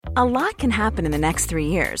A lot can happen in the next 3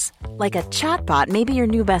 years. Like a chatbot may be your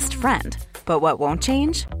new best friend. But what won't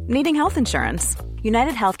change? Needing health insurance.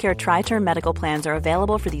 United Healthcare Tri-Term Medical Plans are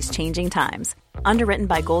available for these changing times. Underwritten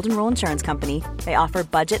by Golden Rule Insurance Company, they offer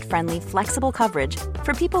budget-friendly, flexible coverage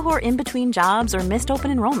for people who are in between jobs or missed open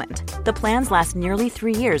enrollment. The plans last nearly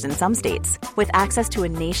 3 years in some states, with access to a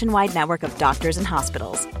nationwide network of doctors and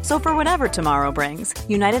hospitals. So for whatever tomorrow brings,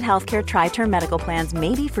 United Healthcare Tri-Term Medical Plans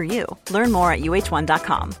may be for you. Learn more at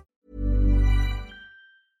uh1.com.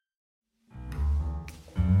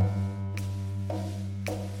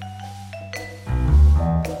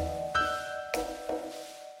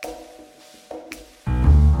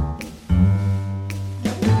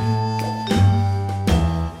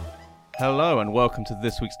 Hello and welcome to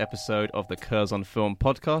this week's episode of the Curzon Film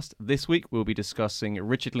Podcast. This week we'll be discussing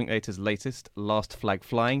Richard Linklater's latest, Last Flag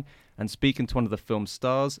Flying, and speaking to one of the film's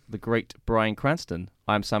stars, the great Bryan Cranston.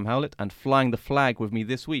 I'm Sam Howlett, and flying the flag with me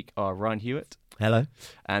this week are Ryan Hewitt. Hello.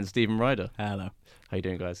 And Stephen Ryder. Hello. How you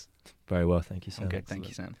doing, guys? Very well, thank you, Sam. I'm good, thank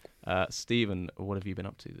you, Sam. Stephen, what have you been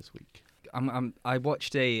up to this week? I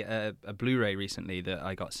watched a Blu-ray recently that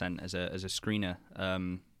I got sent as a screener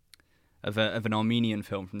of an Armenian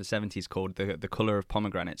film from the 70s called The Colour of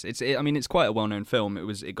Pomegranates. It's quite a well-known film.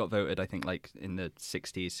 It got voted, I think, like in the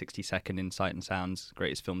 62nd in Sight and Sound's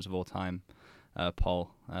greatest films of all time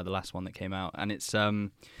poll, the last one that came out, and it's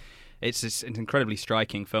an incredibly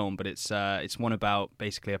striking film. But it's one about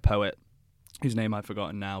basically a poet whose name I've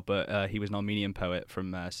forgotten now, but he was an Armenian poet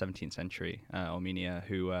from 17th century Armenia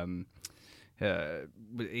who. A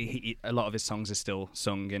lot of his songs are still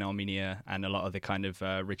sung in Armenia, and a lot of the kind of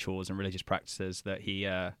rituals and religious practices that he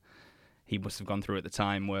must have gone through at the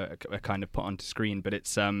time were kind of put onto screen. But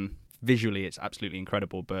it's visually, it's absolutely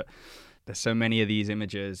incredible. But there's so many of these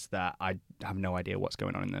images that I have no idea what's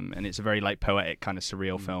going on in them, and it's a very like poetic kind of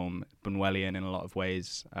surreal film, Bunwellian in a lot of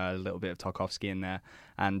ways, a little bit of Tarkovsky in there,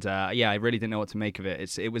 and I really didn't know what to make of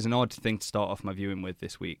it. It was an odd thing to start off my viewing with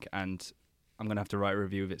this week, and I'm going to have to write a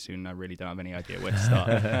review of it soon. I really don't have any idea where to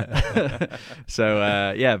start. So,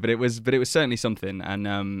 but it was certainly something.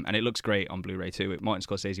 And it looks great on Blu-ray too. Martin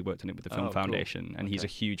Scorsese worked on it with the Film Foundation. Cool. And he's a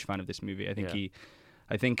huge fan of this movie. I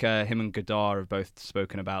think him and Godard have both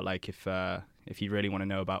spoken about, like, if you really want to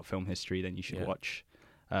know about film history, then you should watch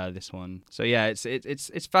this one. So yeah,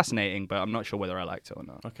 it's fascinating, but I'm not sure whether I liked it or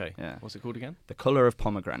not. Okay. Yeah. What's it called again? The Colour of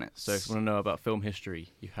Pomegranates. So if you want to know about film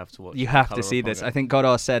history, you have to watch. You have to see this. I think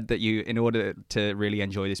Godard said that in order to really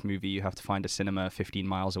enjoy this movie, you have to find a cinema 15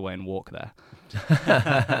 miles away and walk there.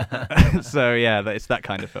 So yeah, it's that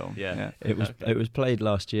kind of film. Yeah. It was played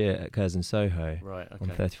last year at Curzon Soho, right? Okay. On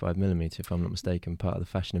 35mm, if I'm not mistaken, part of the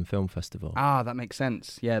Fashion and Film Festival. Ah, that makes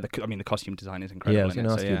sense. Yeah, the costume design is incredible. Yeah, I was going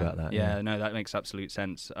to ask you about that. Yeah, no, that makes absolute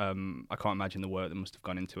sense. I can't imagine the work that must have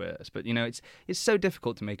gone into it. But it's so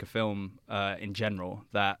difficult to make a film in general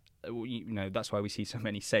that that's why we see so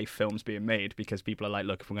many safe films being made, because people are like,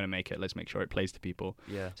 look, if we're going to make it, let's make sure it plays to people.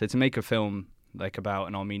 Yeah. So to make a film like about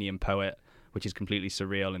an Armenian poet, which is completely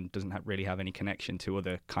surreal and doesn't really have any connection to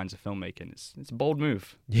other kinds of filmmaking, it's a bold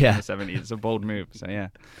move. Yeah. In the 70s, it's a bold move. So yeah.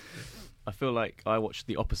 I feel like I watched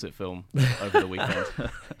the opposite film over the weekend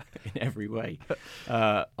in every way.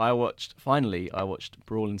 I watched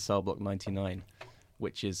Brawl in Cell Block 99,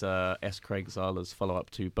 which is S. Craig Zala's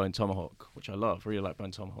follow-up to Bone Tomahawk, which I love. Really like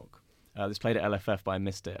Bone Tomahawk. This played at LFF, but I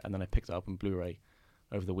missed it, and then I picked it up on Blu-ray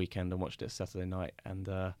over the weekend and watched it Saturday night. And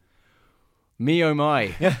me oh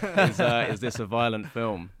my, is this a violent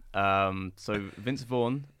film? So Vince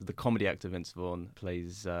Vaughn, the comedy actor Vince Vaughn,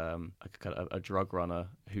 plays a drug runner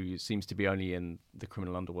who seems to be only in the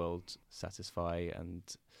criminal underworld, satisfy and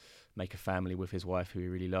make a family with his wife, who he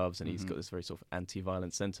really loves, and he's got this very sort of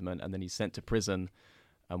anti-violent sentiment, and then he's sent to prison,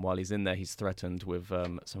 and while he's in there, he's threatened with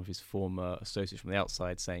some of his former associates from the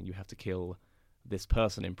outside, saying, you have to kill this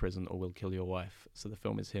person in prison or we'll kill your wife. So the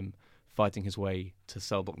film is him fighting his way to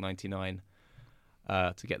Cell Block 99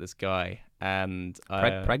 to get this guy, and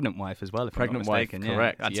pregnant wife as well, if pregnant I'm not mistaken. Wife,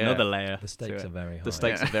 correct. That's another layer. The stakes are very high. The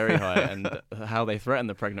stakes are very high, and how they threaten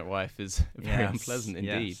the pregnant wife is very unpleasant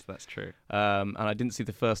indeed. Yes, that's true. And I didn't see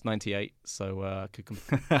the first 98, so I could.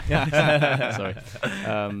 Sorry.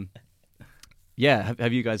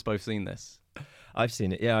 Have you guys both seen this? I've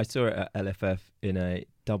seen it. Yeah, I saw it at LFF in a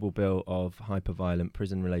double bill of hyper-violent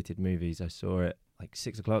prison-related movies. I saw it like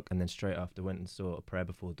 6 o'clock, and then straight after went and saw A Prayer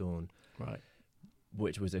Before Dawn. Right.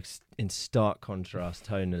 Which was in stark contrast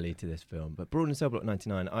tonally to this film. But Brawl in Cell Block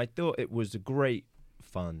 99, I thought it was a great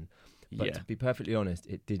fun. But to be perfectly honest,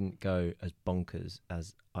 it didn't go as bonkers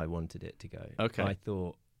as I wanted it to go. Okay. I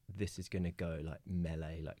thought this is going to go like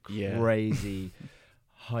melee, like crazy,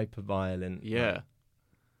 hyper-violent. Yeah.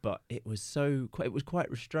 but it was quite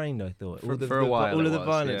restrained. I thought for a while, all of the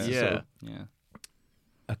violence. Yeah. Sort of Yeah.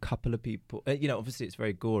 A couple of people. Obviously it's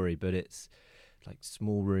very gory, but it's like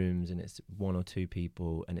small rooms and it's one or two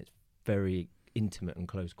people and it's very intimate and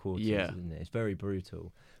close quarters, isn't it? It's very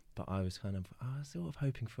brutal. But I was sort of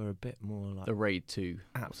hoping for a bit more like The Raid 2.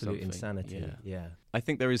 absolute insanity. Yeah. I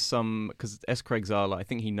think there is some, because S. Craig Zahler, I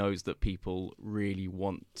think he knows that people really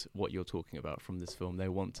want what you're talking about from this film. They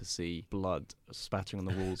want to see blood spattering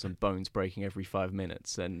on the walls and bones breaking every 5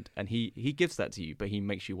 minutes, and he gives that to you, but he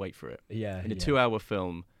makes you wait for it. Yeah. In a 2-hour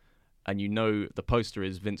film, and the poster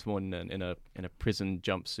is Vince Vaughn in a prison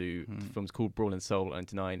jumpsuit. The film's called Brawl in Cell Block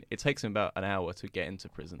 99. It takes him about an hour to get into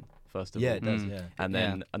prison, first of all. Yeah, it does, yeah. And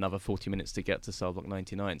then another 40 minutes to get to Cell Block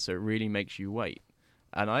 99. So it really makes you wait.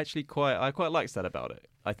 And I quite liked that about it.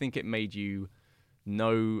 I think it made you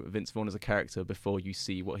know Vince Vaughn as a character before you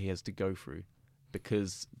see what he has to go through.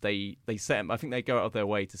 Because they set him, I think they go out of their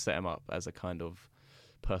way to set him up as a kind of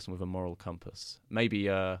person with a moral compass. Maybe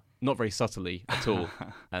not very subtly at all,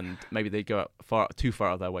 and maybe they go too far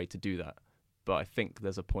out of their way to do that. But I think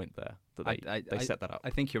there's a point there that they set that up.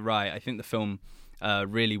 I think you're right. I think the film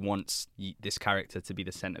really wants this character to be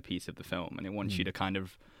the centerpiece of the film, and it wants you to kind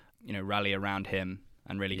of, rally around him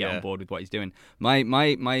and really get on board with what he's doing.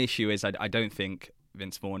 My issue is I don't think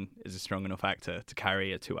Vince Vaughn is a strong enough actor to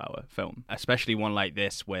carry a 2-hour film, especially one like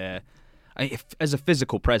this where, as a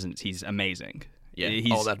physical presence, he's amazing.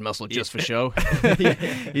 Yeah, all that muscle just for show.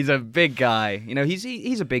 He's a big guy.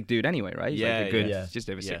 He's a big dude anyway, right? He's he's just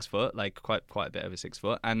over 6 foot, like quite a bit over 6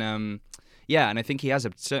 foot. And and I think he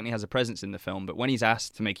certainly has a presence in the film. But when he's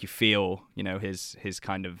asked to make you feel, his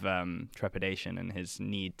kind of trepidation and his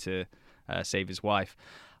need to save his wife,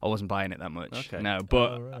 I wasn't buying it that much. Okay. No,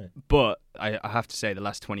 but I have to say the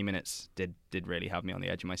last 20 minutes did really have me on the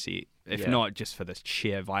edge of my seat. If not just for the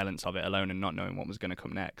sheer violence of it alone and not knowing what was going to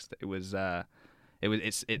come next. It was.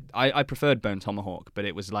 I preferred Bone Tomahawk, but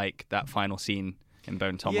it was like that final scene in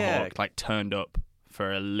Bone Tomahawk, like turned up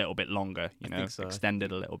for a little bit longer,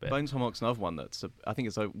 extended a little bit. Bone Tomahawk's another one I think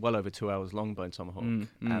it's well over 2 hours long, Bone Tomahawk,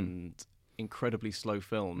 and incredibly slow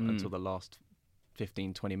film until the last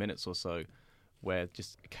 15, 20 minutes or so, where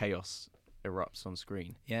just chaos erupts on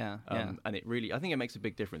screen. And it really, I think it makes a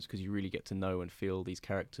big difference because you really get to know and feel these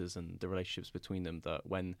characters and the relationships between them, that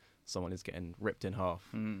when someone is getting ripped in half,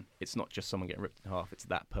 it's not just someone getting ripped in half, it's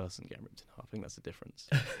that person getting ripped in half. I think that's the difference.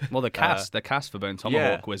 Well, the cast for Bone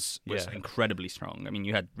Tomahawk was incredibly strong. I mean,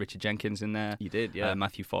 you had Richard Jenkins in there. You did,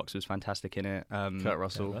 Matthew Fox was fantastic in it. Kurt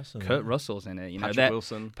Russell. Kurt Russell's in it.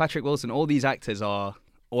 Patrick Wilson. All these actors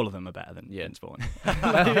all of them are better than Vince Vaughn.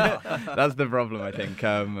 That's the problem, I think.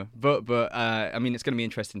 But I mean, it's going to be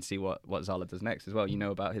interesting to see what Zahler does next as well. You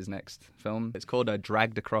know about his next film? It's called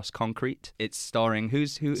Dragged Across Concrete. It's starring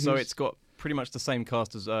who's? So it's got pretty much the same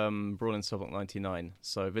cast as Brawl in Cell Block 99.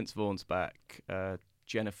 So Vince Vaughn's back.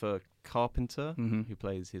 Jennifer Carpenter, who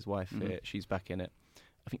plays his wife here, she's back in it.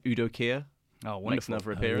 I think Udo Kier. Oh, wonderful. Makes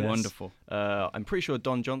another appearance. Wonderful. I'm pretty sure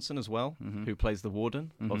Don Johnson as well, who plays the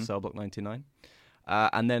warden of Cell Block 99.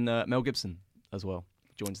 And then Mel Gibson as well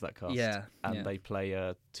joins that cast. And they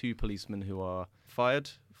play 2 policemen who are fired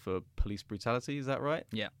for police brutality. Is that right?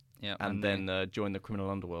 Yeah. And then join the criminal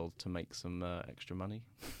underworld to make some extra money.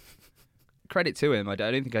 Credit to him. I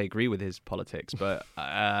don't think I agree with his politics, but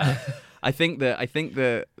I think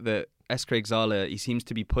that S. Craig Zahler, he seems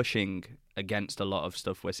to be pushing against a lot of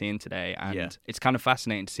stuff we're seeing today, and it's kind of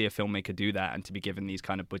fascinating to see a filmmaker do that and to be given these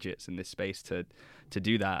kind of budgets and this space to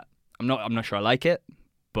do that. I'm not sure I like it,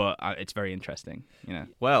 but it's very interesting,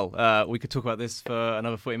 Well, we could talk about this for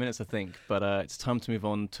another 40 minutes, I think, but it's time to move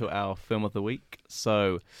on to our film of the week.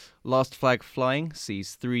 So, Last Flag Flying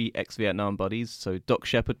sees 3 ex-Vietnam buddies. So, Doc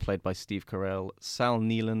Shepard, played by Steve Carell, Sal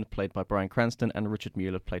Nealon, played by Bryan Cranston, and Richard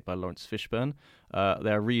Mueller, played by Lawrence Fishburne.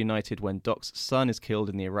 They are reunited when Doc's son is killed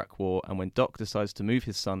in the Iraq War, and when Doc decides to move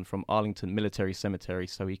his son from Arlington Military Cemetery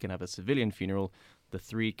so he can have a civilian funeral, the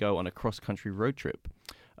 3 go on a cross-country road trip.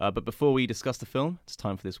 But before we discuss the film, it's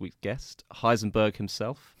time for this week's guest, Heisenberg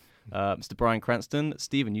himself, Mr. Bryan Cranston.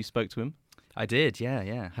 Stephen, you spoke to him. I did,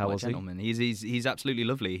 yeah. How was he? He's absolutely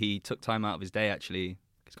lovely. He took time out of his day, actually.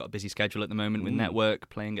 He's got a busy schedule at the moment with Network,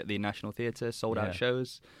 playing at the National Theatre, sold-out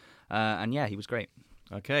shows. And he was great.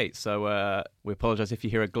 Okay, so we apologise if you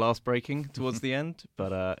hear a glass breaking towards the end,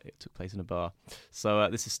 but it took place in a bar. So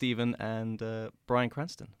this is Stephen and Bryan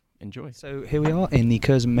Cranston. Enjoy. So here we are in the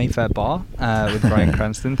Curzon Mayfair bar with Bryan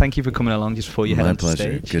Cranston. Thank you for coming along just before you head on stage. My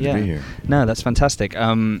pleasure. Good to be here. No, that's fantastic.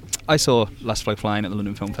 I saw Last Flag Flying at the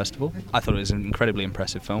London Film Festival. I thought it was an incredibly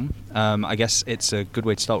impressive film. I guess it's a good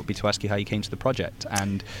way to start would be to ask you how you came to the project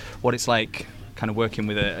and what it's like kind of working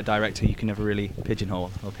with a director you can never really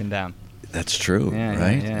pigeonhole or pin down. That's true,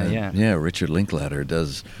 right? Yeah, Richard Linklater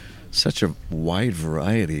does such a wide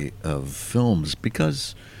variety of films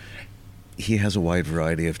because he has a wide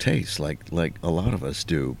variety of tastes, like a lot of us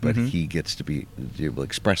do, but he gets to be able to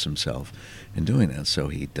express himself in doing that. So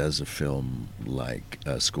he does a film like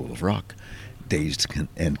School of Rock, Dazed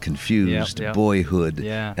and Confused, Boyhood,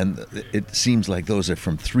 and it seems like those are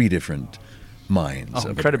from three different minds. Oh,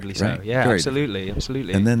 incredibly so. Right? Yeah, absolutely.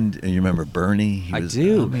 And then you remember Bernie? I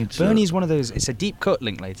do. Bernie's one of those. It's a deep cut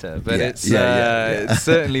Linklater, but it's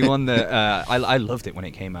certainly one that I loved it when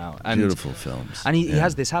it came out. And beautiful films. And he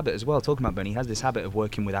has this habit as well. Talking about Bernie, he has this habit of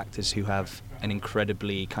working with actors who have an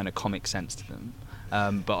incredibly kind of comic sense to them,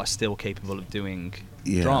 but are still capable of doing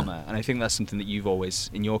drama. And I think that's something that you've always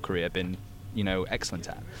in your career been, excellent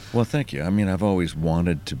at. Well, thank you. I mean, I've always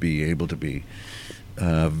wanted to be able to be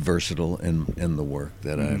versatile in the work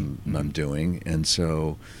that I'm doing, and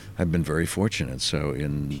so I've been very fortunate. So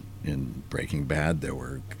in Breaking Bad, there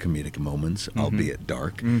were comedic moments, albeit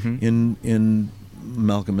dark. In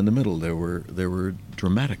Malcolm in the Middle, there were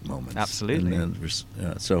dramatic moments. Absolutely.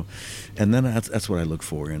 And then that's what I look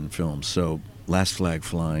for in films. So Last Flag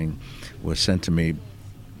Flying was sent to me,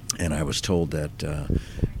 and I was told that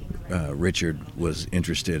Richard was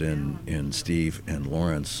interested in Steve and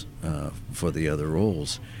Lawrence for the other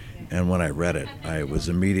roles. And when I read it, I was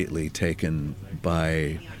immediately taken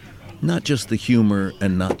by not just the humor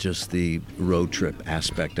and not just the road trip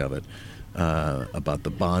aspect of it, about the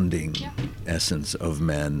bonding essence of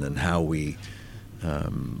men and how we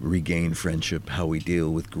regain friendship, how we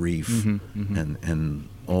deal with grief, and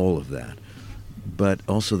all of that. But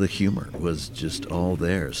also the humor was just all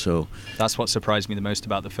there. So that's what surprised me the most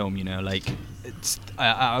about the film.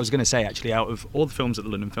 I was going to say, actually, out of all the films at the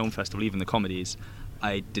London Film Festival, even the comedies,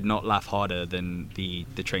 I did not laugh harder than the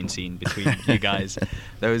train scene between you guys.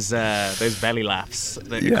 Those belly laughs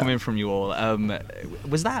that are coming from you all.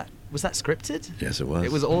 Was that scripted? Yes, it was.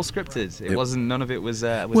 It was all scripted. It wasn't. None of it was.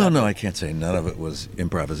 No, I can't say none of it was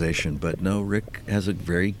improvisation. But no, Rick has a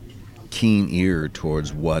very keen ear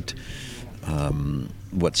towards what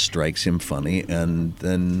strikes him funny, and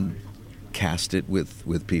then cast it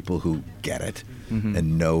with people who get it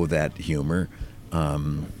and know that humor.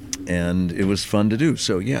 And it was fun to do.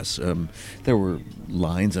 So yes, there were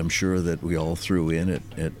lines I'm sure that we all threw in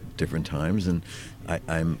at different times, and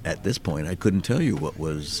I'm at this point I couldn't tell you what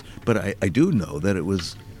was, but I do know that it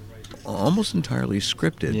was almost entirely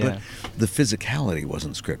scripted. Yeah. But the physicality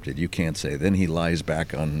wasn't scripted. You can't say then he lies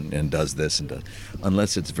back on and does this and does,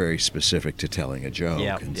 unless it's very specific to telling a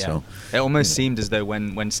joke. So it almost seemed as though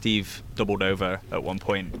when Steve doubled over at one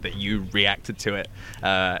point that you reacted to it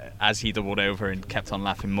as he doubled over and kept on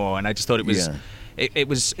laughing more. And I just thought it was. It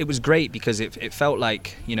was great because it felt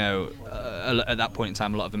like, at that point in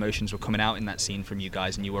time a lot of emotions were coming out in that scene from you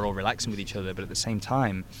guys, and you were all relaxing with each other, but at the same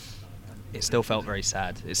time it still felt very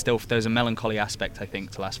sad. There's a melancholy aspect, I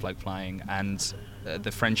think, to Last Flag Flying, and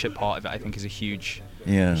the friendship part of it, I think, is a huge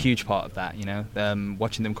part of that.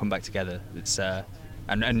 Watching them come back together, it's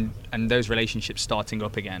and those relationships starting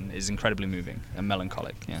up again is incredibly moving and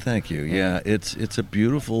melancholic. Yeah. Thank you. Yeah, it's a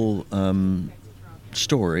beautiful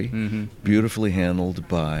story, beautifully handled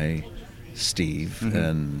by Steve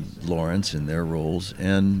and Lawrence in their roles,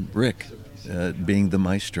 and Rick being the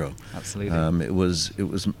maestro. Absolutely. It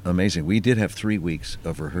was amazing. We did have 3 weeks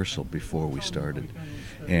of rehearsal before we started,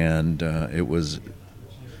 and it was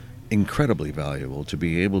incredibly valuable to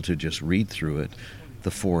be able to just read through it,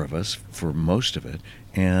 the four of us, for most of it,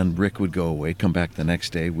 and Rick would go away, come back the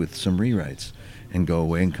next day with some rewrites, and go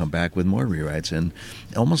away and come back with more rewrites, and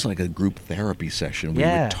almost like a group therapy session. We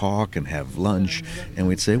would talk and have lunch, and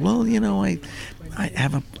we'd say, well,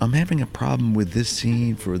 I'm having a problem with this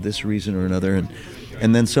scene for this reason or another,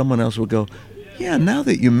 and then someone else would go, yeah, now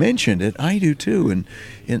that you mentioned it, I do too, and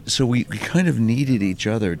so we kind of needed each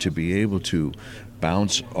other to be able to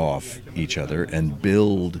bounce off each other and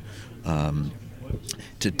build,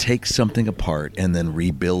 to take something apart and then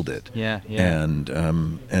rebuild it.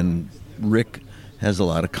 And Rick has a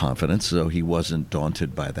lot of confidence, so he wasn't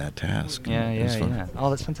daunted by that task. Yeah.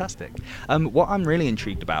 Oh, that's fantastic. What I'm really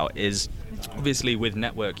intrigued about is, obviously with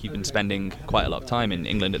Network, you've been spending quite a lot of time in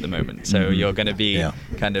England at the moment, so you're going to be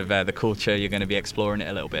kind of the culture, you're going to be exploring it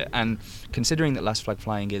a little bit. And considering that Last Flag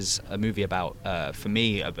Flying is a movie about, for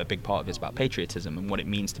me, a big part of it is about patriotism and what it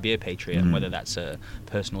means to be a patriot, and whether that's a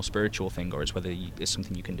personal, spiritual thing or it's whether it's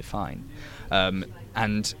something you can define.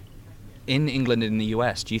 And in England and in the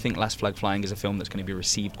US, do you think Last Flag Flying is a film that's going to be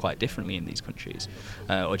received quite differently in these countries?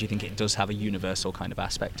 Or do you think it does have a universal kind of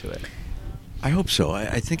aspect to it? I hope so.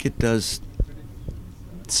 I think it does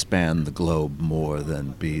span the globe more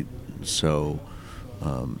than be so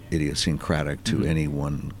idiosyncratic to any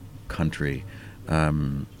one country.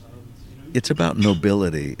 It's about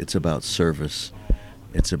nobility. It's about service.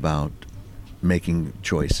 It's about making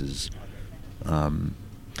choices.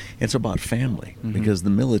 It's about family, because the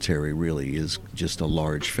military really is just a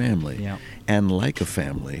large family. Yeah. And like a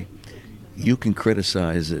family, you can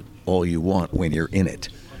criticize it all you want when you're in it,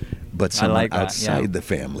 but someone outside the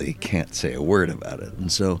family can't say a word about it.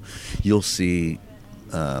 And so you'll see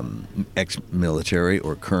ex-military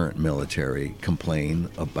or current military complain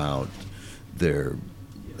about their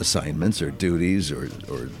assignments or duties or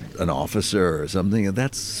an officer or something, and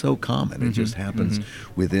that's so common. It just happens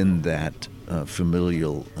within that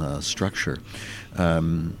familial structure.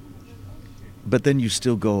 But then you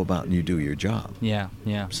still go about and you do your job.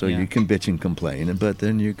 So you can bitch and complain, but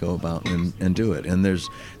then you go about and do it. And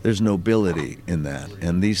there's nobility in that.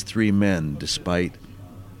 And these three men, despite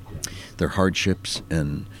their hardships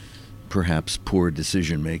and perhaps poor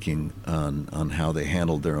decision making on how they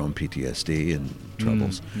handled their own PTSD and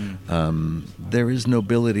troubles, there is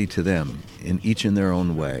nobility to them, each in their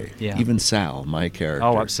own way. Even Sal, my character.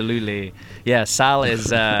 Oh, absolutely. Yeah, Sal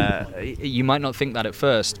is. You might not think that at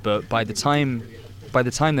first, but by the time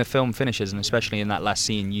the film finishes, and especially in that last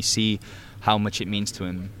scene, you see how much it means to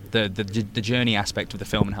him. The journey aspect of the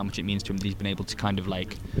film and how much it means to him that he's been able to kind of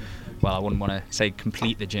like. Well, I wouldn't want to say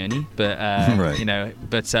complete the journey, but right. you know,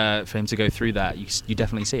 but for him to go through that, you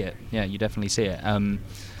definitely see it. Yeah, you definitely see it. And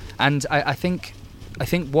I think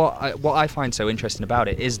what I find so interesting about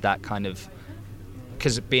it is that kind of,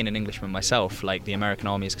 because being an Englishman myself, like the American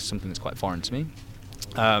Army is something that's quite foreign to me.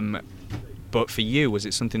 But for you, was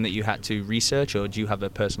it something that you had to research, or do you have a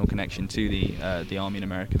personal connection to the Army in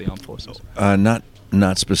America, the armed forces?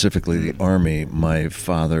 Not specifically the Army. My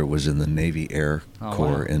father was in the Navy Air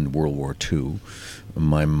Corps in World War II.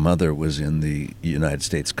 My mother was in the United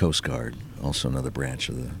States Coast Guard, also another branch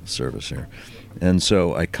of the service here. And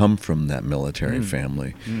so I come from that military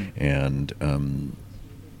family. And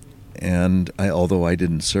although I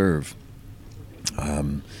didn't serve,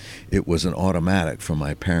 it was an automatic for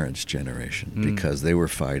my parents' generation because they were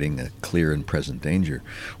fighting a clear and present danger.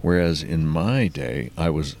 Whereas in my day, I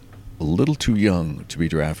was a little too young to be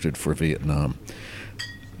drafted for Vietnam.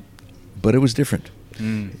 But it was different.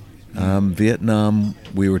 Vietnam,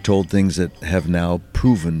 we were told things that have now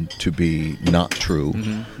proven to be not true.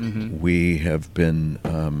 We have been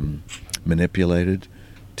manipulated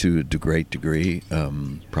to a great degree,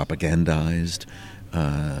 propagandized,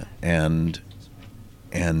 and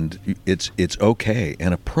it's okay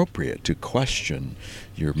and appropriate to question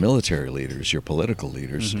your military leaders, your political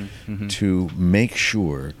leaders, to make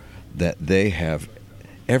sure that they have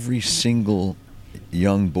every single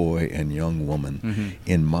young boy and young woman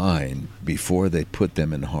in mind before they put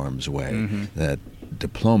them in harm's way. That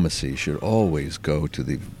diplomacy should always go to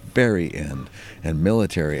the very end, and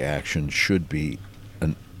military action should be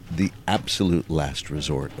the absolute last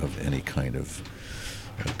resort of any kind of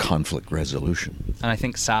conflict resolution. And I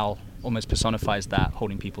think Sal almost personifies that,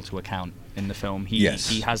 holding people to account in the film. He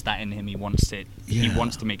has that in him. He wants it. He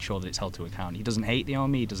wants to make sure that it's held to account. He doesn't hate the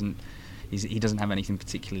army. He doesn't have anything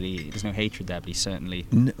particularly. There's no hatred there, but he certainly.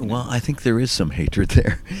 Well, I think there is some hatred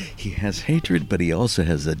there. He has hatred, but he also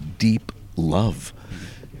has a deep love.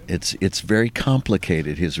 It's very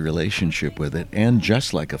complicated, his relationship with it, and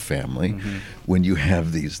just like a family, when you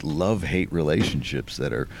have these love-hate relationships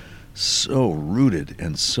that are so rooted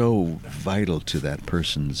and so vital to that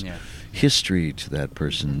person's history, to that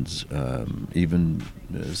person's even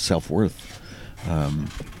self-worth.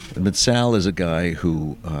 But Sal is a guy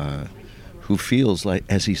who feels like,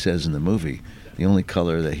 as he says in the movie, the only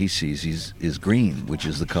color that he sees is green, which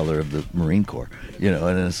is the color of the Marine Corps.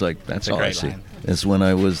 And it's like, that's all I see. Line. That's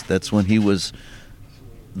when he was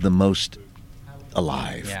the most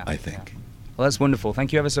alive, I think. Well, that's wonderful.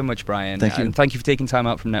 Thank you ever so much, Bryan. Thank you. And thank you for taking time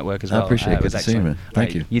out from Network as well. I appreciate it. It was Good to see you, excellent. man.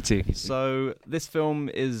 Thank you. You too. So this film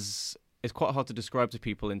is quite hard to describe to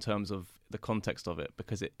people in terms of the context of it,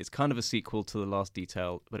 because it's kind of a sequel to The Last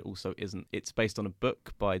Detail, but it also isn't. It's based on a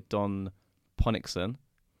book by Don Ponickson,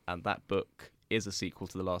 and that book is a sequel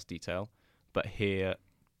to The Last Detail. But here,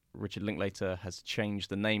 Richard Linklater has changed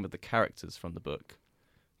the name of the characters from the book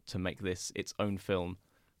to make this its own film.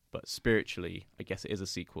 But spiritually, I guess it is a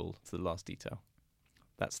sequel to The Last Detail.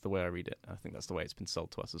 That's the way I read it. I think that's the way it's been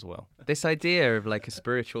sold to us as well. This idea of like a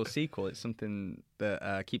spiritual sequel is something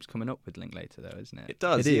that keeps coming up with Linklater, though, isn't it? It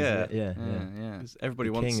does, It is, yeah. yeah. 'Cause everybody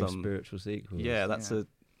The wants king some of spiritual sequels. Yeah, that's a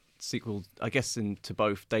sequel, I guess, to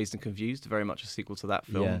both Dazed and Confused, very much a sequel to that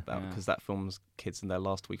film, because that film's kids in their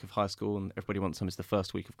last week of high school, and Everybody Wants Some is the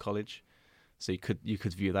first week of college. So you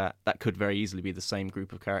could view that could very easily be the same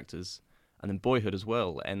group of characters. And then Boyhood as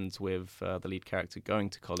well ends with the lead character going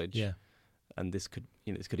to college. Yeah. And this could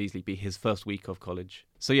easily be his first week of college.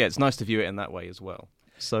 So yeah, it's nice to view it in that way as well.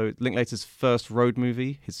 So Linklater's first road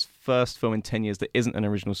movie, his first film in 10 years that isn't an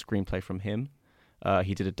original screenplay from him.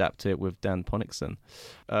 He did adapt it with Dan Ponnickson.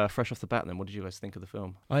 Fresh off the bat then, what did you guys think of the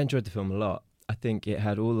film? I enjoyed the film a lot. I think it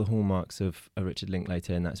had all the hallmarks of a Richard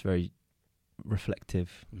Linklater, and that's very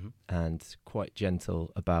reflective and quite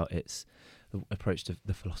gentle about its approach to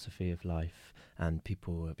the philosophy of life and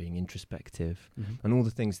people being introspective and all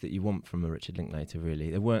the things that you want from a Richard Linklater,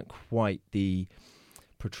 really. They weren't quite the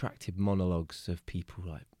protracted monologues of people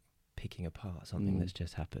like picking apart something that's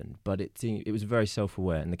just happened, but it was very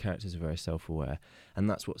self-aware, and the characters are very self-aware, and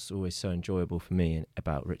that's what's always so enjoyable for me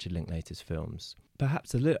about Richard Linklater's films.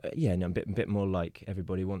 Perhaps a bit more like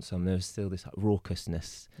Everybody Wants Some. There's still this like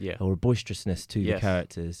raucousness or a boisterousness to the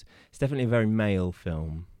characters. It's definitely a very male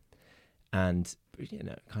film, and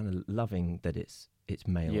kind of loving that it's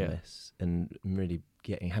maleness and really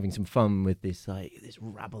having some fun with this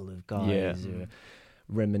rabble of guys who are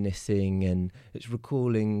reminiscing, and it's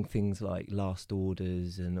recalling things like Last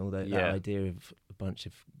Orders and all that idea of a bunch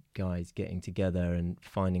of guys getting together and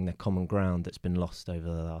finding their common ground that's been lost over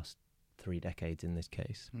the last 3 decades in this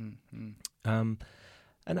case. And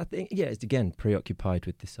I think it's again preoccupied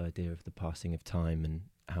with this idea of the passing of time and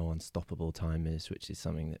how unstoppable time is, which is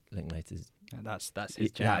something that Linklater's that's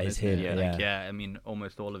his jam. That is him. I mean,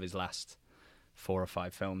 almost all of his last 4 or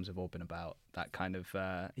 5 films have all been about that kind of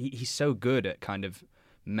he's so good at kind of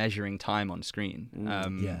measuring time on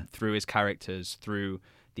screen through his characters, through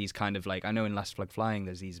these kind of like, I know in Last Flag Flying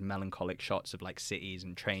there's these melancholic shots of like cities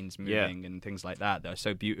and trains moving and things like that are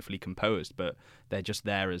so beautifully composed, but they're just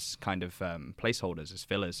there as kind of placeholders, as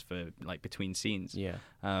fillers for like between scenes.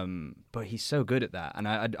 But he's so good at that, and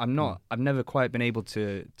I've never quite been able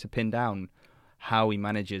to pin down how he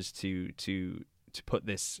manages to put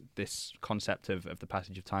this concept of the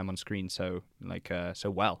passage of time on screen so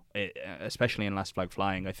well, especially in Last Flag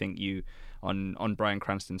Flying. I think you on Bryan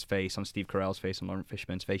Cranston's face, on Steve Carell's face, on Lawrence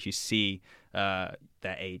Fishburne's face, you see their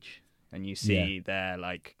age, and you see their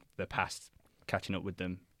the past catching up with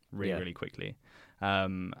them really quickly,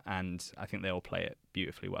 and I think they all play it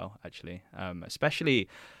beautifully well, actually. Especially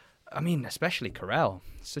Carell,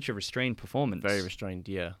 such a restrained performance, Very restrained,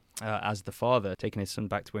 as the father, taking his son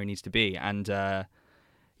back to where he needs to be. And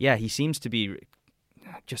he seems to be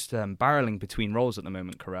just barreling between roles at the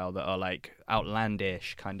moment, Carell, that are like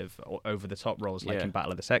outlandish, kind of over the top roles, like in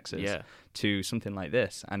Battle of the Sexes, to something like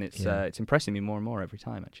this. And it's impressing me more and more every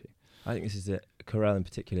time, actually. I think this is Carell in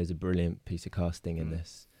particular is a brilliant piece of casting in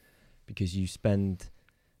this, because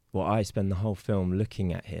I spend the whole film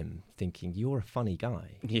looking at him thinking, you're a funny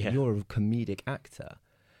guy, you're a comedic actor,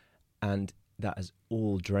 and that is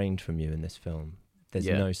all drained from you in this film. There's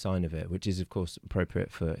no sign of it, which is of course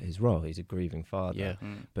appropriate for his role. He's a grieving father,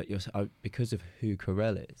 but because of who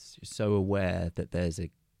Carell is, you're so aware that there's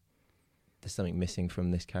something missing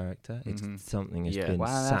from this character. It's something has been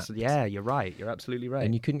sapped. You're right. You're absolutely right.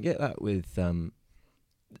 And you couldn't get that with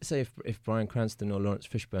say if Bryan Cranston or Lawrence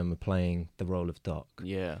Fishburne were playing the role of Doc,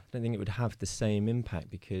 I don't think it would have the same impact,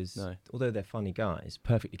 because although they're funny guys,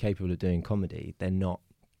 perfectly capable of doing comedy, they're not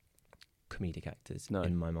comedic actors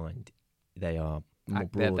in my mind. They are more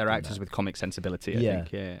broad. They're actors with comic sensibility, I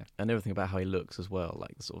think. And everything about how he looks as well,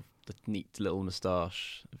 like the sort of the neat little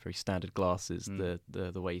moustache, very standard glasses,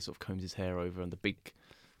 the way he sort of combs his hair over, and the big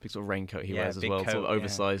sort of raincoat he wears as well, coat, sort of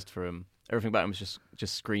oversized for him. Everything about him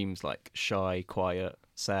just screams like shy, quiet,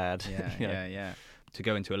 sad. To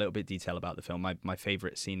go into a little bit detail about the film, my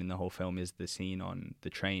favourite scene in the whole film is the scene on the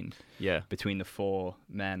train. Between the 4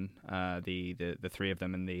 men, the 3 of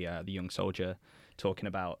them, and the young soldier, talking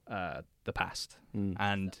about the past.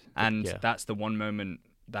 And that's the one moment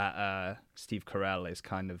that Steve Carell is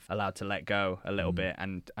kind of allowed to let go a little bit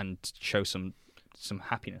and show some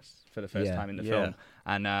happiness for the first time in the film.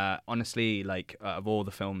 And honestly, like of all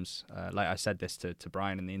the films, like I said this to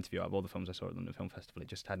Bryan in the interview, of all the films I saw at the London Film Festival, it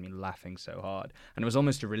just had me laughing so hard, and it was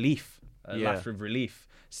almost a relief, laughter of relief,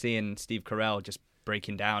 seeing Steve Carell just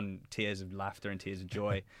breaking down, tears of laughter and tears of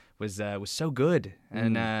joy was so good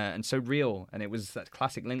and so real. And it was that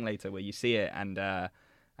classic Linklater where you see it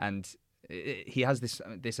and he has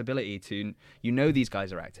this ability to, these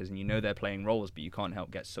guys are actors and they're playing roles, but you can't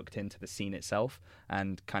help get sucked into the scene itself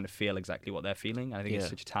and kind of feel exactly what they're feeling. I think it's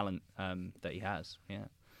such a talent that he has.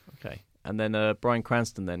 Okay. And then Bryan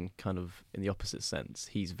Cranston, then kind of in the opposite sense,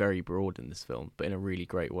 he's very broad in this film, but in a really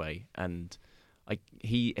great way. And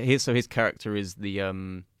his character is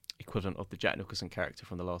the equivalent of the Jack Nicholson character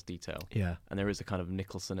from The Last Detail. Yeah. And there is a kind of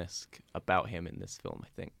Nicholson-esque about him in this film, I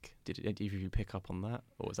think. Did either of you pick up on that?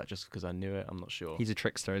 Or was that just because I knew it? I'm not sure. He's a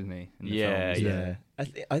trickster, isn't he? In the Yeah, film? Yeah.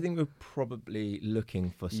 I think we're probably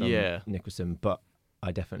looking for some Nicholson, but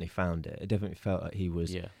I definitely found it. It definitely felt like he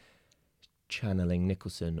was channeling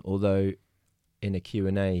Nicholson, although in a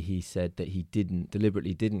Q&A he said that he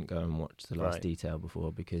deliberately didn't go and watch The Last Detail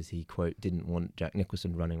before because he, quote, didn't want Jack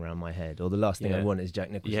Nicholson running around my head, or the last thing I want is Jack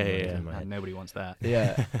Nicholson running around my head. Nobody wants that.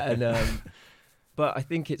 Yeah. And but I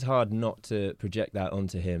think it's hard not to project that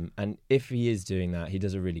onto him, and if he is doing that, he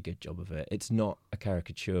does a really good job of it. It's not a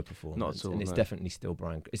caricature performance, Not at all, and it's no. definitely still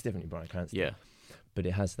Bryan Cranston. Yeah. But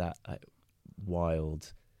it has that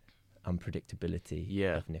wild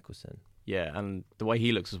unpredictability of Nicholson. Yeah, and the way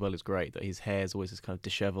he looks as well is great, that his hair is always this kind of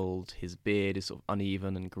dishevelled, his beard is sort of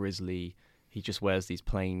uneven and grizzly. He just wears these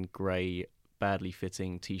plain grey, badly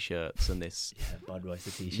fitting T-shirts and this...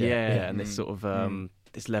 Budweiser T-shirt. Yeah, and this sort of...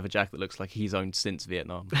 this leather jacket that looks like he's owned since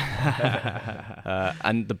Vietnam.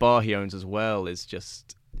 And the bar he owns as well is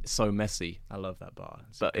just so messy. I love that bar.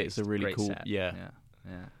 It's a really cool... set. Yeah.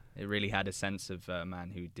 It really had a sense of a man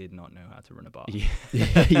who did not know how to run a bar.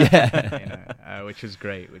 Which was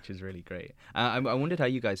great, which is really great. I wondered how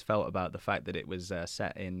you guys felt about the fact that it was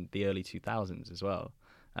set in the early 2000s as well.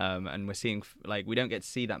 And we're seeing we don't get to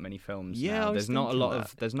see that many films. Now. There's not a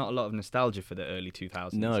lot of nostalgia for the early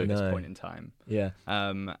 2000s at this point in time. Yeah.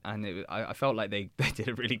 And I felt like they did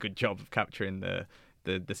a really good job of capturing the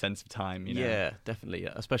sense of time. Yeah, definitely.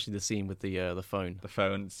 Yeah. Especially the scene with the phone. The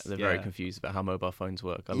phones. They're very confused about how mobile phones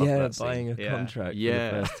work. I love that scene. Buying a contract for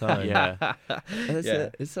the first time.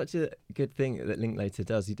 It's such a good thing that Linklater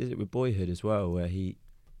does. He did it with Boyhood as well, where he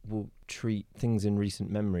will treat things in recent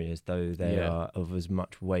memory as though they are of as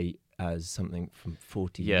much weight as something from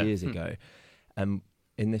 40 years ago. And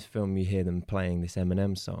in this film, you hear them playing this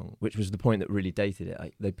Eminem song, which was the point that really dated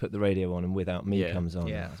it. They put the radio on, and Without Me comes on.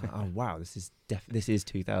 Yeah. I was like, oh wow, this is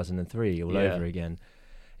 2003 all over again.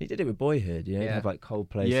 He did it with Boyhood. You have like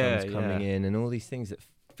Coldplay songs coming in, and all these things that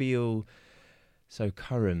feel so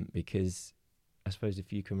current. Because I suppose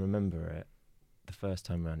if you can remember it the first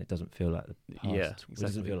time around, it doesn't feel like the past. Yeah, exactly. It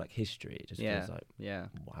doesn't feel like history. It just feels like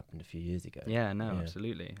what happened a few years ago.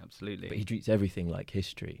 Absolutely. But he treats everything like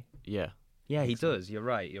history. Yeah, he does. You're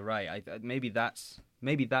right. Maybe that's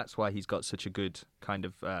why he's got such a good kind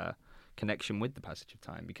of connection with the passage of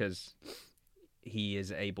time, because he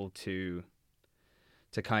is able to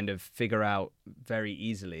kind of figure out very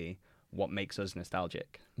easily what makes us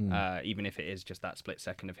nostalgic, even if it is just that split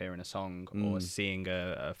second of hearing a song or seeing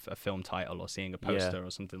a film title or seeing a poster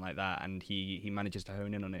or something like that, and he manages to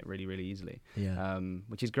hone in on it really, really easily.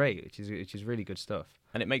 Which is great. Which is really good stuff.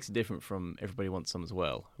 And it makes it different from Everybody Wants Some as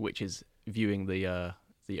well, which is viewing the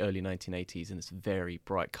early 1980s in this very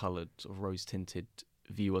bright coloured, sort of rose-tinted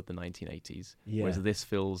view of the 1980s, whereas this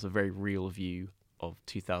feels a very real view of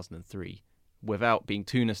 2003, without being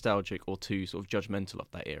too nostalgic or too sort of judgmental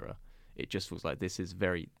of that era. It just feels like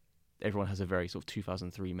everyone has a very sort of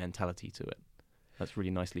 2003 mentality to it. That's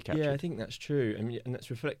really nicely captured. Yeah, I think that's true. I mean, and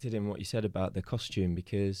that's reflected in what you said about the costume,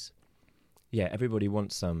 because, Everybody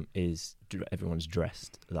Wants Some is everyone's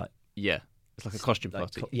dressed like... Yeah, it's like a costume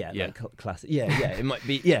party. Classic. It might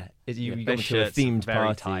be, you go to a themed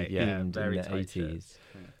party themed in the 80s.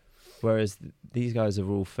 Whereas these guys are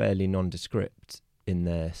all fairly nondescript in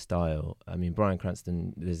their style. I mean, Bryan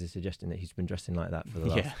Cranston, there's a suggestion that he's been dressing like that for the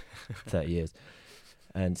last 30 years.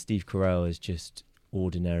 And Steve Carell is just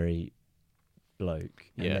ordinary bloke.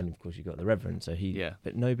 And then, of course, you've got the Reverend. So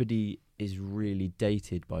but nobody is really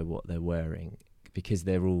dated by what they're wearing, because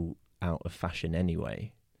they're all out of fashion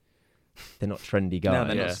anyway. They're not trendy guys. No,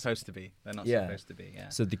 they're not supposed to be. They're not supposed to be,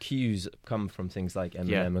 So the cues come from things like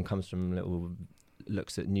Eminem and comes from little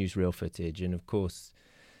looks at newsreel footage, and of course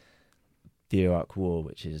the Iraq War,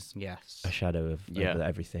 which is a shadow of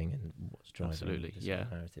everything and what's driving this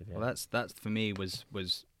narrative. Well, that's for me was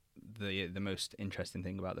the most interesting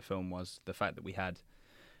thing about the film, was the fact that we had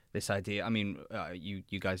this idea. I mean,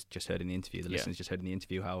 you guys just heard in the interview, the listeners just heard in the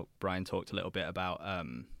interview, how Bryan talked a little bit about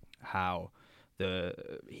how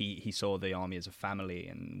he saw the army as a family,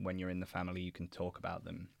 and when you're in the family, you can talk about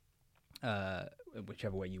them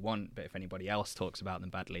whichever way you want, but if anybody else talks about them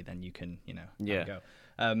badly, then you can, go.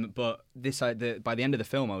 But by the end of the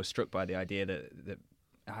film, I was struck by the idea that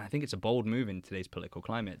I think it's a bold move in today's political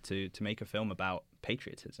climate to make a film about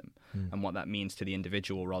patriotism and what that means to the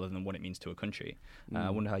individual rather than what it means to a country. I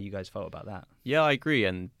wonder how you guys felt about that. Yeah, I agree.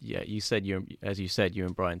 And you said you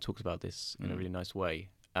and Bryan talked about this in a really nice way.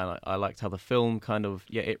 And I liked how the film kind of,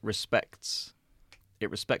 it respects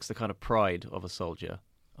the kind of pride of a soldier.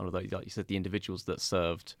 Although, like you said, the individuals that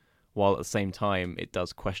served while at the same time it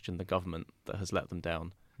does question the government that has let them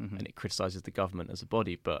down, Mm-hmm. and it criticises the government as a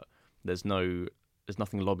body, but there's nothing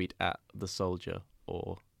lobbied at the soldier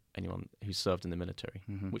or anyone who served in the military,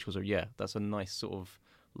 Mm-hmm. which was that's a nice sort of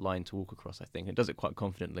line to walk across, I think. It does it quite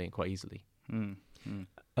confidently and quite easily. Mm-hmm.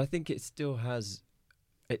 I think it still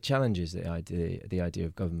it challenges the idea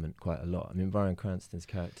of government quite a lot. I mean, Bryan Cranston's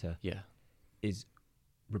character is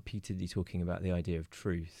repeatedly talking about the idea of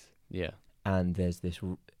truth. Yeah. And there's this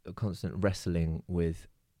constant wrestling with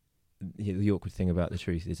the awkward thing about the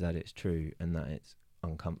truth is that it's true and that it's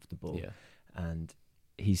uncomfortable. Yeah. And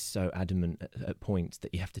he's so adamant at points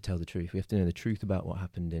that you have to tell the truth. We have to know the truth about what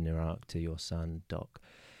happened in Iraq to your son, Doc.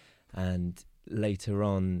 And later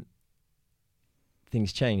on,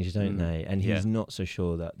 things change, don't they? And he's not so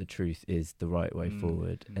sure that the truth is the right way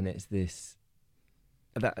forward. And it's this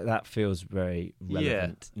that feels very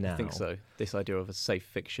relevant now. I think so. This idea of a safe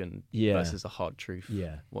fiction versus a hard truth.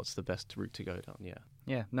 Yeah. What's the best route to go down? Yeah.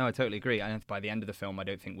 Yeah, no, I totally agree. And by the end of the film, I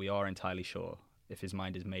don't think we are entirely sure if his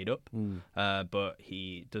mind is made up. But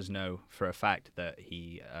he does know for a fact that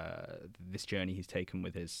this journey he's taken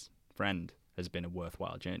with his friend has been a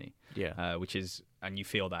worthwhile journey. Yeah. And you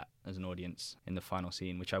feel that as an audience in the final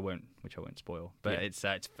scene, which I won't spoil. But it's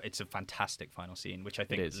a fantastic final scene, which I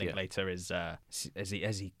think Linklater is as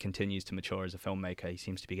he continues to mature as a filmmaker, he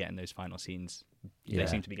seems to be getting those final scenes. They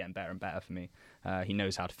seem to be getting better and better for me. He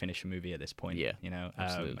knows how to finish a movie at this point. Yeah,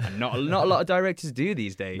 absolutely. And not a lot of directors do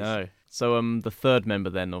these days. No. So the third member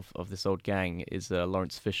then of this old gang is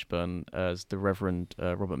Lawrence Fishburne as the Reverend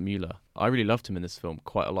Robert Mueller. I really loved him in this film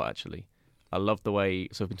quite a lot, actually. I love the way.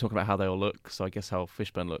 So we've been talking about how they all look. So I guess how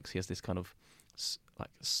Fishburne looks. He has this kind of like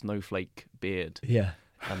snowflake beard. Yeah.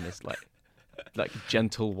 And this like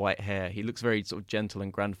gentle white hair. He looks very sort of gentle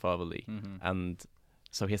and grandfatherly. Mm-hmm. And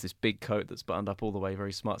so he has this big coat that's buttoned up all the way.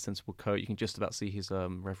 Very smart, sensible coat. You can just about see his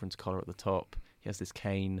reverend's collar at the top. He has this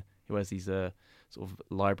cane. He wears these sort of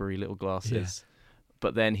library little glasses. Yeah.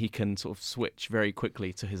 But then he can sort of switch very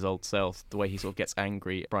quickly to his old self, the way he sort of gets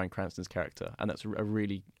angry at Bryan Cranston's character. And that's a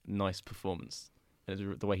really nice performance.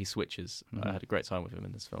 And the way he switches. Mm-hmm. I had a great time with him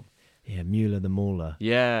in this film. Yeah, Mueller the Mauler.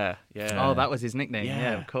 Yeah. Oh, that was his nickname.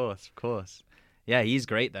 Yeah, of course. Yeah, he's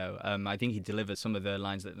great, though. I think he delivers some of the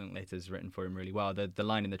lines that Linklater's written for him really well. The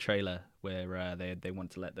line in the trailer where they want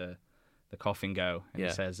to let the coffin go. And he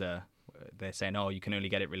says, they're saying, oh, you can only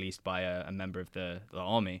get it released by a member of the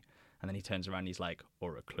army. And then he turns around and he's like,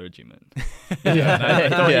 or a clergyman. I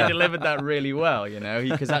thought he delivered that really well,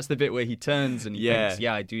 because that's the bit where he turns and he thinks,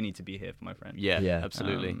 I do need to be here for my friend. Yeah,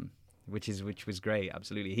 absolutely. Which was great,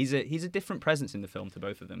 absolutely. He's a different presence in the film to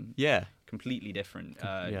both of them. Yeah. Completely different.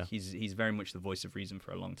 He's very much the voice of reason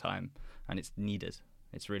for a long time, and it's needed.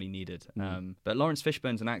 It's really needed. But Lawrence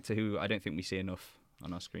Fishburne's an actor who I don't think we see enough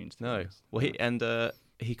on our screens. No. Well,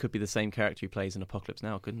 he could be the same character he plays in Apocalypse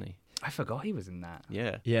Now, couldn't he? I forgot he was in that.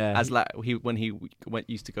 Yeah. As when he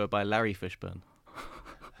used to go by Larry Fishburne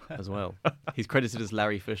as well. He's credited as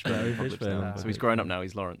Larry Fishburne. So he's grown up now.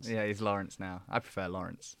 He's Lawrence. Yeah, he's Lawrence now. I prefer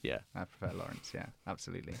Lawrence. Yeah. I prefer Lawrence. Yeah,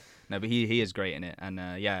 absolutely. No, but he is great in it. And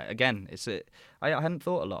again, I hadn't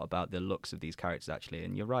thought a lot about the looks of these characters actually.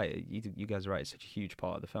 And you're right. You guys are right. It's such a huge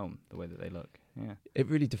part of the film, the way that they look. Yeah. It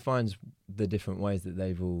really defines the different ways that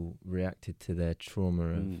they've all reacted to their trauma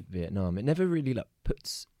of Vietnam. It never really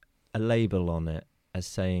puts a label on it as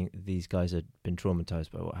saying these guys have been traumatized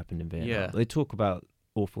by what happened in Vietnam. Yeah. They talk about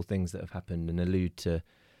awful things that have happened and allude to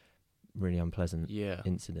really unpleasant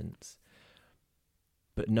incidents.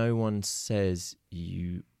 But no one says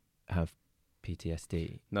you have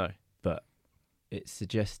PTSD. No. But it's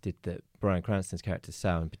suggested that Bryan Cranston's character,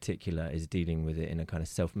 Sal in particular, is dealing with it in a kind of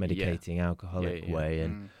self-medicating, alcoholic way.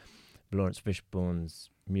 And Lawrence Fishburne's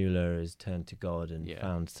Mueller has turned to God and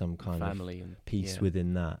found some kind family of and peace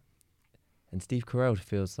within that. And Steve Carell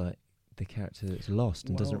feels like the character that's lost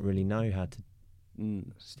and doesn't really know how to...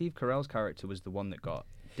 Steve Carell's character was the one that got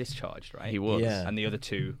discharged, right? He was. Yeah. And the other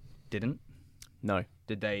two didn't? No.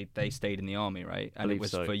 Did they stayed in the army, right? And Believe it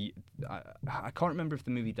was so. I can't remember if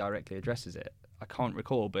the movie directly addresses it. I can't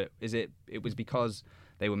recall, but it was because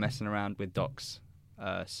they were messing around with Doc's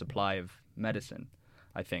supply of medicine,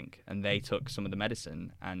 I think, and they took some of the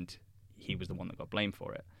medicine and he was the one that got blamed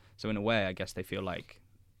for it. So in a way, I guess they feel like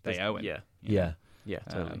they owe him. Yeah,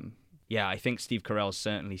 totally. I think Steve Carell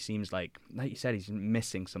certainly seems like you said, he's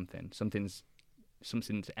missing something. Something's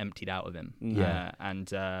emptied out of him. Yeah. And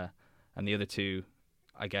the other two,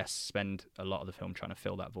 I guess, spend a lot of the film trying to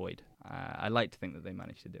fill that void. I like to think that they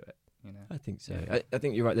managed to do it. I think so. I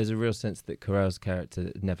think you're right. There's a real sense that Carell's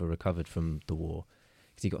character never recovered from the war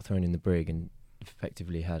because he got thrown in the brig and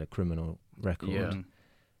effectively had a criminal record. Yeah.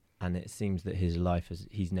 and it seems that his life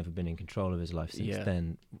he's never been in control of his life since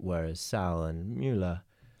then. Whereas Sal and Mueller,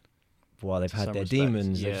 while they've had their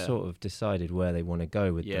demons, they've sort of decided where they want to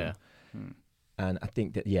go with them. And I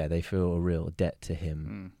think that they feel a real debt to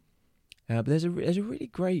him. But there's a really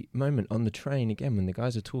great moment on the train again when the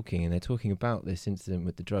guys are talking, and they're talking about this incident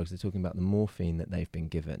with the drugs. They're talking about the morphine that they've been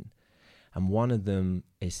given, and one of them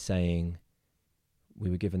is saying, "We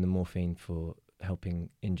were given the morphine for helping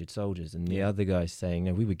injured soldiers," and the other guy's saying,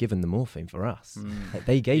 "No, we were given the morphine for us. Like,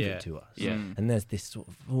 they gave it to us." And there's this sort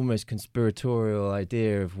of almost conspiratorial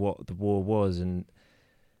idea of what the war was, and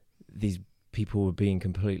these people were being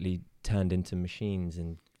completely turned into machines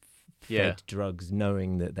and fed drugs,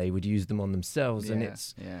 knowing that they would use them on themselves. And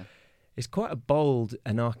it's quite a bold,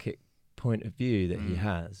 anarchic point of view that he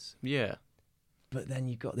has. Yeah. But then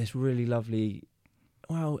you've got this really lovely,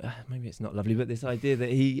 well, maybe it's not lovely, but this idea that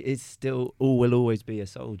he is still, will always be a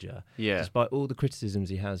soldier. Yeah. Despite all the criticisms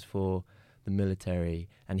he has for the military,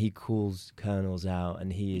 and he calls colonels out,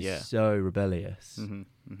 and he is so rebellious.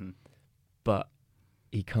 But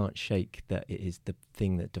he can't shake that it is the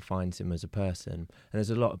thing that defines him as a person. And there's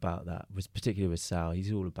a lot about that, particularly with Sal.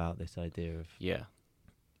 He's all about this idea of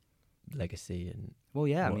legacy and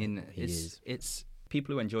it's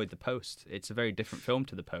people who enjoyed The Post. It's a very different film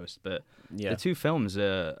to The Post, but the two films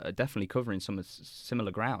are definitely covering some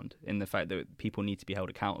similar ground in the fact that people need to be held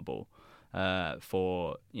accountable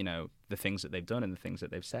for the things that they've done and the things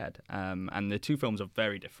that they've said. And the two films are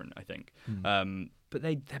very different, I think. But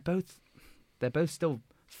they're both still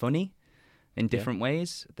funny in different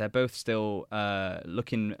ways. They're both still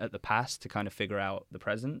looking at the past to kind of figure out the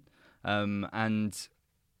present. And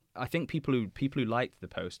I think people who liked The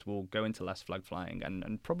Post will go into Last Flag Flying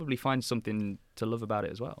and probably find something to love about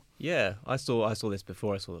it as well. Yeah, I saw this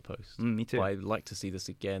before I saw The Post. Me too. But I'd like to see this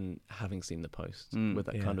again, having seen The Post, with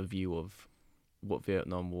that kind of view of what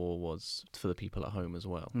Vietnam War was for the people at home as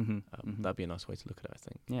well. That'd be a nice way to look at it, I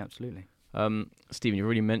think. Yeah, absolutely. Stephen, you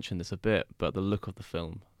already mentioned this a bit, but the look of the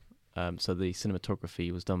film. So the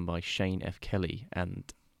cinematography was done by Shane F. Kelly,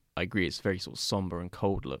 and I agree, it's very sort of somber and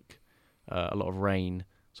cold look. A lot of rain,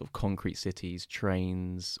 sort of concrete cities,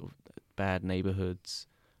 trains, sort of bad neighborhoods,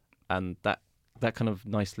 and that kind of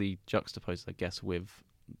nicely juxtaposed, I guess, with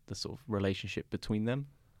the sort of relationship between them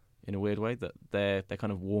in a weird way, that they're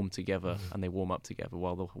kind of warm together and they warm up together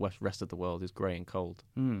while the rest of the world is grey and cold.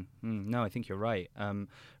 No, I think you're right.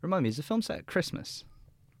 Remind me, is the film set at Christmas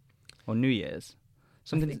or New Year's?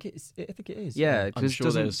 I think it is. Yeah, I'm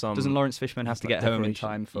sure doesn't Lawrence Fishburne have to get home in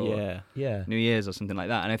time for New Year's or something like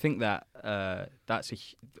that? And I think that that's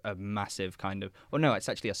a massive kind of... Oh, no, it's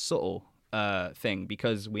actually a subtle thing,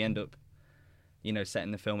 because we end up,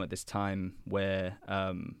 setting the film at this time where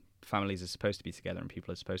families are supposed to be together and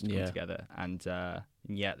people are supposed to come together. And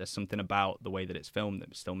there's something about the way that it's filmed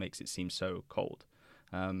that still makes it seem so cold.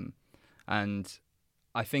 And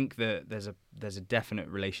I think that there's a definite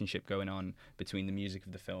relationship going on between the music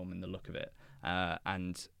of the film and the look of it,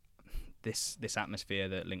 and this atmosphere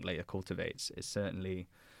that Linklater cultivates is certainly,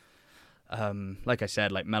 like I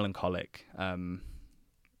said, like melancholic.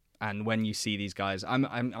 And when you see these guys, I'm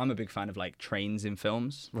a big fan of like trains in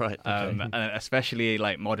films, right? And especially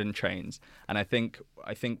like modern trains. And I think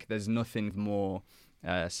there's nothing more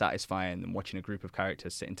satisfying than watching a group of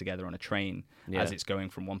characters sitting together on a train as it's going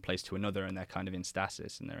from one place to another, and they're kind of in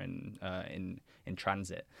stasis and they're in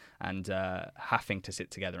transit and having to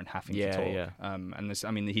sit together and having to talk. And this,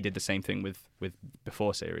 he did the same thing with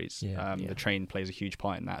Before series. The train plays a huge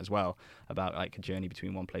part in that as well, about like a journey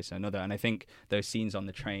between one place and another. And I think those scenes on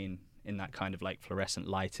the train in that kind of like fluorescent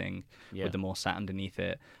lighting with them all sat underneath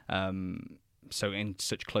it, so in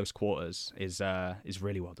such close quarters, is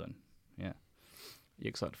really well done. Yeah. You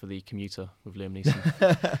excited for The Commuter with Liam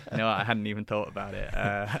Neeson? No, I hadn't even thought about it.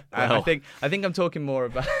 I think I'm talking more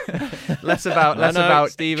about less about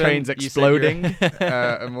Stephen, trains exploding,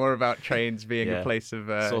 and more about trains being a place of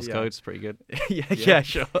source code's pretty good. yeah,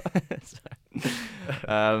 sure.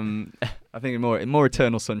 I think more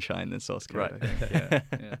Eternal Sunshine than source code. Right. I think.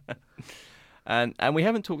 Yeah. And we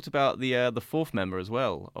haven't talked about the fourth member as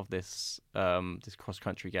well of this cross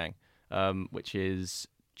country gang, which is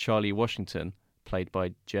Charlie Washington, played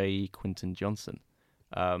by J. Quinton Johnson.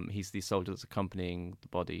 He's the soldier that's accompanying the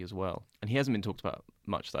body as well. And he hasn't been talked about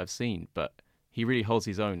much that I've seen, but he really holds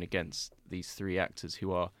his own against these three actors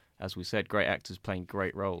who are, as we said, great actors playing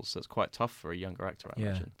great roles. So it's quite tough for a younger actor, I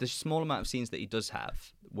imagine. The small amount of scenes that he does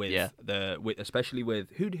have with especially with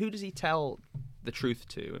who does he tell the truth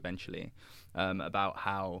to eventually, about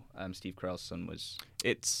how Steve Carell's son was.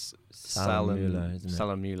 It's Müller, isn't it?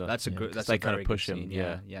 Salem Müller. That's a good. That's they a very kind of push good him.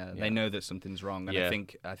 scene. Yeah. They know that something's wrong, and Yeah.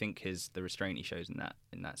 I think the restraint he shows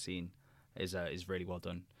in that scene is really well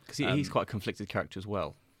done. Because he's quite a conflicted character as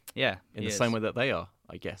well. Yeah, In the same way that they are,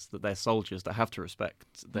 I guess, that they're soldiers that have to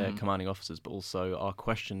respect their Mhm. commanding officers, but also are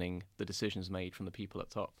questioning the decisions made from the people at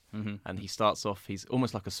top. Mm-hmm. And he starts off, he's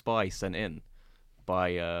almost like a spy sent in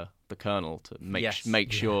by the colonel to make Yes. sure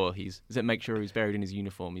make sure he's buried in his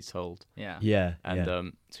uniform, he's told. Yeah. Yeah. And yeah.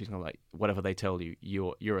 so he's kind of like, whatever they tell you,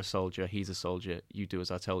 you're a soldier, he's a soldier, you do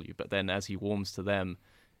as I tell you. But then as he warms to them,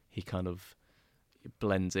 he kind of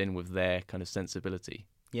blends in with their kind of sensibility,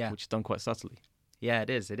 Yeah. which is done quite subtly. Yeah,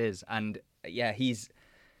 it is. And yeah,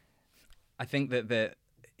 I think that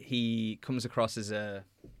he comes across as a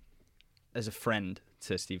friend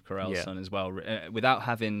to Steve Carell's Yeah. son as well, without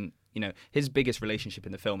having, his biggest relationship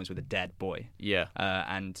in the film is with a dead boy. Yeah.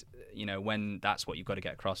 And when that's what you've got to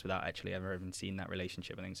get across without actually ever even seeing that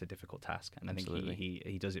relationship, I think it's a difficult task. And I think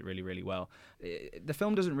he does it really, really well. The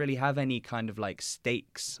film doesn't really have any kind of like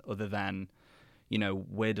stakes other than,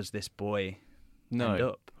 where does this boy end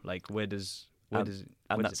up? Like, where does it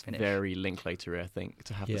that's finish? very Linklater, I think,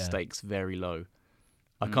 to have the Yeah. stakes very low.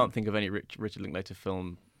 I Mm. can't think of any Richard Linklater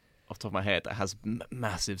film off the top of my head that has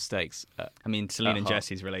massive stakes. I mean, Celine and heart.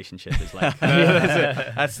 Jesse's relationship is like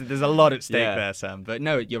there's a lot at stake Yeah. there, Sam. But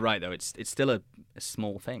no, you're right though. It's still a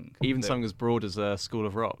small thing. Even that- something as broad as School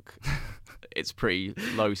of Rock, it's pretty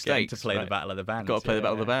low getting stakes. to play right? the battle of the bands. Got to play the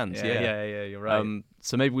battle of the bands, yeah. yeah. You're right.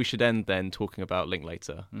 So maybe we should end then talking about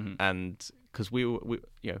Linklater, Mhm. and because we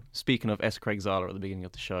speaking of S. Craig Zahler at the beginning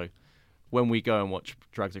of the show, when we go and watch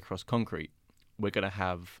Dragged Across Concrete, we're going to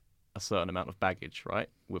have a certain amount of baggage, right?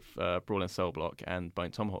 With Brawl in Cell Block and Bone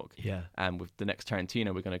Tomahawk. Yeah. And with the next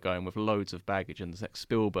Tarantino, we're going to go in with loads of baggage, and the next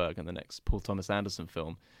Spielberg and the next Paul Thomas Anderson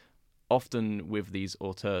film. Often with these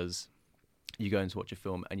auteurs, you go in to watch a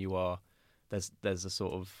film and there's a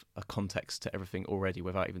sort of a context to everything already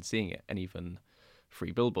without even seeing it. And even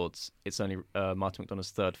Three Billboards, it's only Martin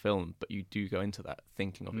McDonagh's third film, but you do go into that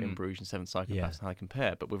thinking of In Bruges and Seven Psychopaths and how they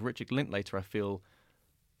compare. But with Richard Linklater, I feel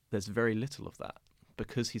there's very little of that,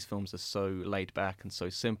 because his films are so laid back and so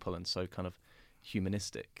simple and so kind of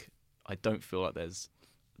humanistic. I don't feel like there's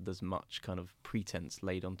much kind of pretense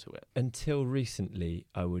laid onto it. Until recently,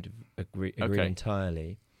 I would agree Okay.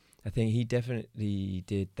 entirely. I think he definitely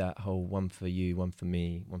did that whole one for you, one for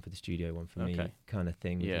me, one for the studio, one for me Okay. kind of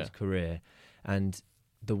thing with Yeah. his career. And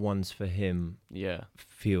the ones for him Yeah.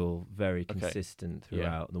 feel very Okay. consistent Yeah.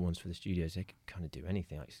 throughout. The ones for the studios, they could kind of do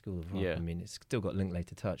anything, like School of Rock. Yeah. I mean, it's still got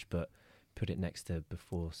Linklater touch, but put it next to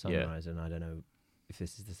Before Sunrise, and I don't know if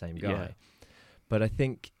this is the same guy. Yeah. But I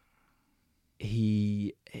think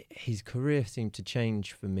his career seemed to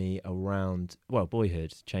change for me around, well,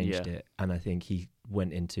 Boyhood changed Yeah. it, and I think he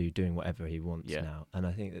went into doing whatever he wants Yeah. now. And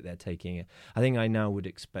I think that they're taking it. I think I now would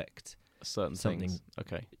expect Certain something- things.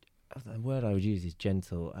 Okay. the word I would use is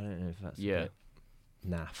gentle. I don't know if that's a Yeah. bit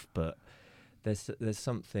naff, but there's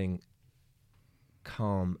something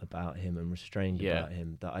calm about him and restrained Yeah. about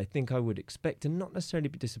him that I think I would expect, and not necessarily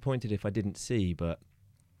be disappointed if I didn't see, but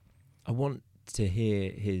I want to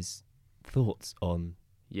hear his thoughts on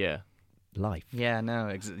Yeah. life. Yeah,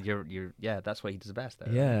 no, you're that's what he does best,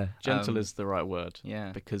 though. Yeah. Gentle is the right word.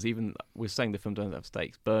 Yeah. Because even we're saying the film doesn't have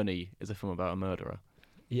stakes. Bernie is a film about a murderer,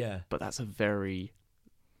 Yeah. but that's a very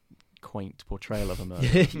quaint portrayal of a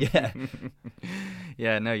murderer. Yeah.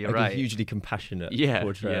 Yeah, no, you're Like right. a hugely compassionate Yeah,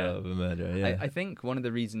 portrayal yeah. of a murderer. Yeah. I think one of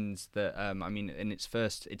the reasons that I mean, in its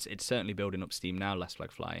first, it's certainly building up steam now, Last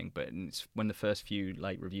Flag Flying. But when the first few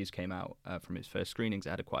reviews came out from its first screenings, it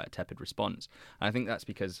had quite a tepid response. And I think that's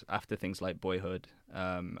because after things like Boyhood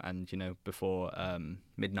and before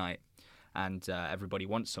Midnight and Everybody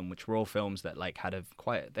Wants Some, which were all films that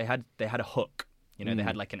had they had a hook. They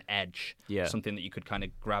had like an edge, Yeah. something that you could kind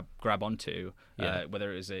of grab onto. Yeah.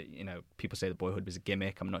 Whether it was people say that Boyhood was a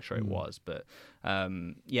gimmick. I'm not sure it was, but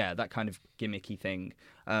that kind of gimmicky thing.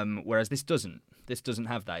 Whereas this doesn't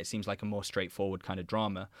have that. It seems like a more straightforward kind of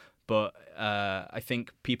drama. But I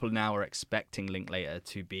think people now are expecting Linklater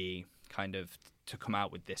to be to come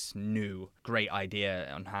out with this new great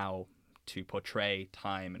idea on how to portray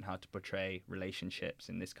time and how to portray relationships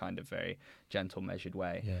in this kind of very gentle, measured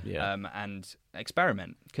way. Yeah. And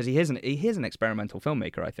experiment, because he is an experimental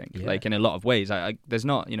filmmaker, I think. Yeah. In a lot of ways. There's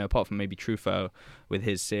not, apart from maybe Truffaut with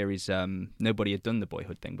his series, nobody had done the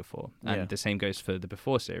Boyhood thing before. And Yeah. the same goes for the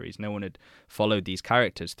Before series. No one had followed these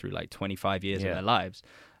characters through 25 years of Yeah. their lives.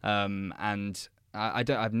 And I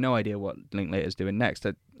have no idea what Linklater's doing next.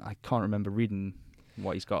 I can't remember reading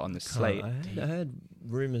what he's got on the slate. I heard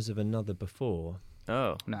rumours of another before.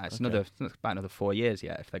 Oh, No, it's okay. about another 4 years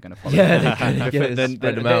yet if they're going to follow. Yeah, it. they're gonna get it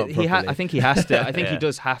spread them out properly. I think he has to. I think Yeah. he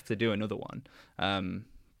does have to do another one,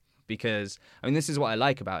 because I mean, this is what I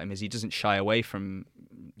like about him is he doesn't shy away from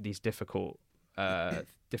these difficult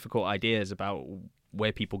ideas about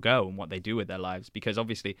where people go and what they do with their lives. Because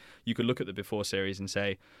obviously, you could look at the Before series and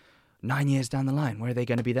say, 9 years down the line, where are they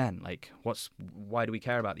going to be then? Like, why do we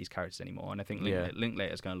care about these characters anymore? And I think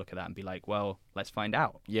Linklater is going to look at that and be like, well, let's find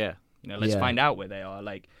out. Yeah. Let's find out where they are.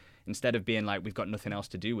 Like, instead of being like, we've got nothing else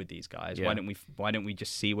to do with these guys, Yeah. why don't we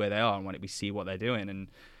just see where they are and why don't we see what they're doing? And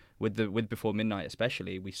with Before Midnight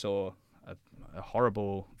especially, we saw a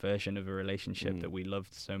horrible version of a relationship that we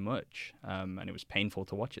loved so much, and it was painful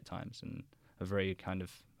to watch at times, and a very kind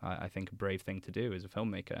of, I think, a brave thing to do as a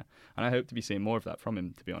filmmaker. And I hope to be seeing more of that from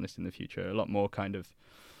him, to be honest, in the future. A lot more kind of,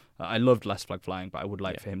 I loved Last Flag Flying, but I would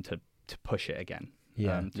like for him to push it again.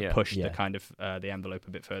 Push the kind of the envelope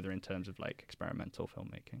a bit further in terms of like experimental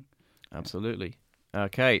filmmaking. Absolutely.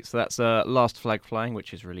 Okay, so that's Last Flag Flying,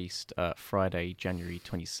 which is released Friday, January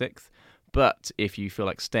 26th. But if you feel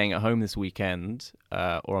like staying at home this weekend,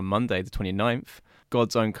 or on Monday, the 29th,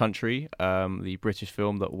 God's Own Country, the British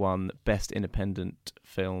film that won Best Independent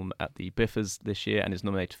Film at the BIFAs this year and is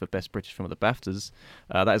nominated for Best British Film at the BAFTAs.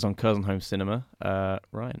 That is on Curzon Home Cinema. Ryan,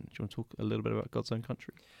 do you want to talk a little bit about God's Own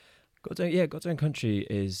Country? God's Own Country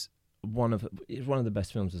is one of the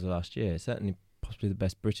best films of the last year. Certainly, possibly the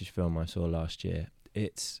best British film I saw last year.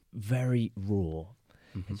 It's very raw.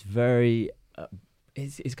 Mm-hmm. It's very.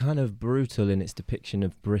 It's kind of brutal in its depiction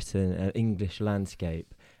of Britain, English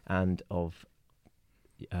landscape, and of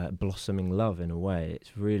blossoming love in a way.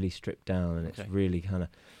 It's really stripped down and it's really kind of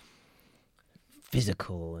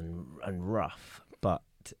physical and rough, but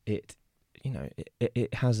it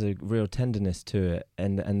has a real tenderness to it,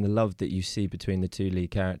 and the love that you see between the two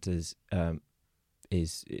lead characters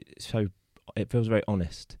it feels very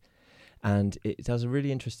honest, and it does a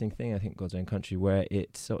really interesting thing, I think, God's Own Country, where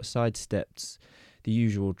it sort of sidesteps the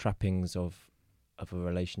usual trappings of a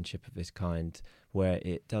relationship of this kind, where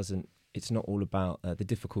it's not all about the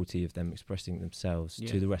difficulty of them expressing themselves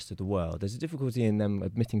to the rest of the world. There's a difficulty in them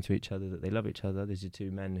admitting to each other that they love each other. These are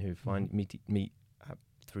two men who meet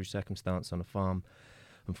through circumstance on a farm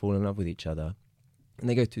and fall in love with each other. And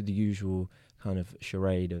they go through the usual kind of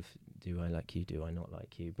charade of, do I like you, do I not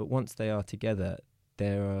like you? But once they are together,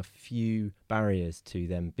 there are few barriers to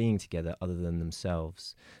them being together other than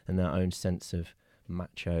themselves, and their own sense of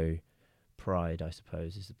macho pride, I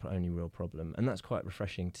suppose, is the only real problem. And that's quite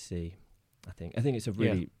refreshing to see, I think. I think it's a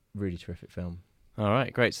really, really terrific film. All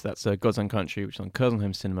right, great. So that's God's Own Country, which is on Curzon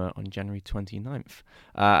Home Cinema on January 29th.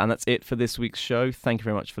 And that's it for this week's show. Thank you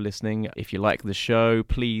very much for listening. If you like the show,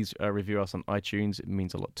 please review us on iTunes. It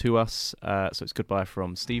means a lot to us. So it's goodbye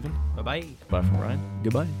from Stephen. Bye-bye. Goodbye from Ryan.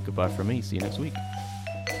 Goodbye. Goodbye from me. See you next week.